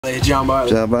Hey, Jon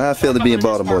Bartley. John, how I feel to be in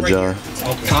Baltimore, John?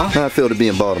 Huh? How I feel to be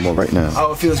in Baltimore right now?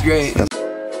 Oh, it feels great.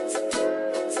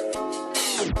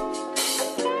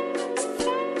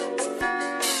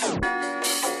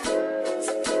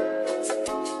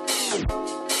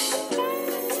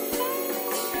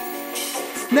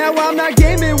 Now I'm not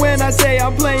gaming when I say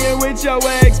I'm playing with your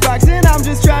Xbox, and I'm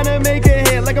just trying to make a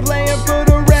hit like I'm playing for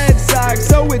the Red Sox.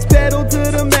 So it's pedal to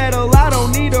the metal, I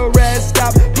don't need a rest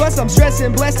stop. Plus I'm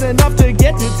stressing, blessed enough to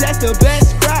get to test the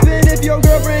best crop. And if your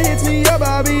girlfriend hits me up,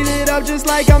 I'll beat it up just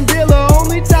like I'm Dilla.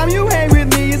 Only time you hang with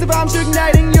me is if I'm Suge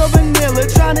Knight and you're Vanilla.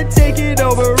 Trying to take it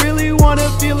over, really wanna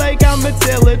feel like I'm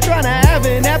Attila. Trying to have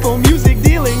an Apple Music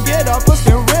deal and get off a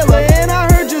Spirilla. And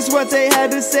I heard just what they had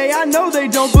to say, I know they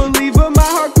don't believe, but my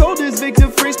heart cold as Victor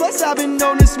Freeze. Plus I've been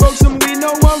known to smoke some weed,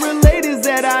 no one related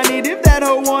that I need. If that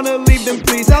hoe wanna leave, then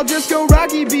please, I'll just go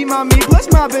Rocky, be my me.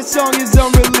 Plus my best song is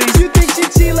unreleased. You think she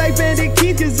cheat like Bandit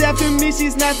Keith, cause after me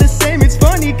she's not the same. It's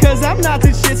funny cause I'm not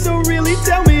the shit, so really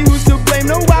tell me who's to blame.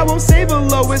 No, I won't save a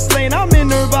Lois Lane, I'm in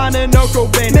Nirvana, no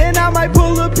Cobain. Man, I might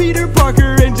pull a Peter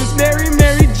Parker and just marry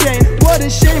Mary Jane. What a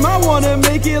shame, I wanna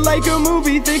make it like a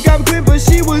movie. Think I'm Clint, but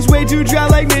she was way too dry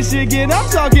like Michigan. I'm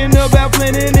talking about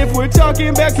Flint, and if we're talking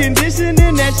about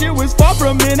conditioning, that shit was far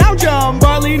from it. I'm Jon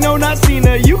Bartley, no, not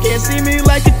Cena. You can't see me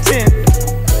like a 10.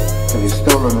 Have you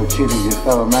stolen or cheated your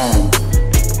fellow man?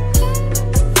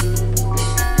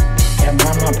 Yeah, but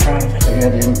I'm not proud of it. Have you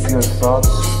had impure thoughts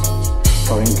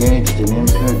or engaged in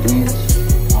impure deeds?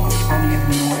 Oh, Tony, you have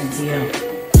no idea.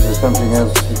 Is there something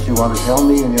else that you want to tell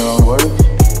me in your own words?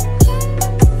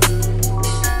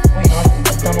 Wait,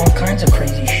 I've done all kinds of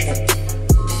crazy shit.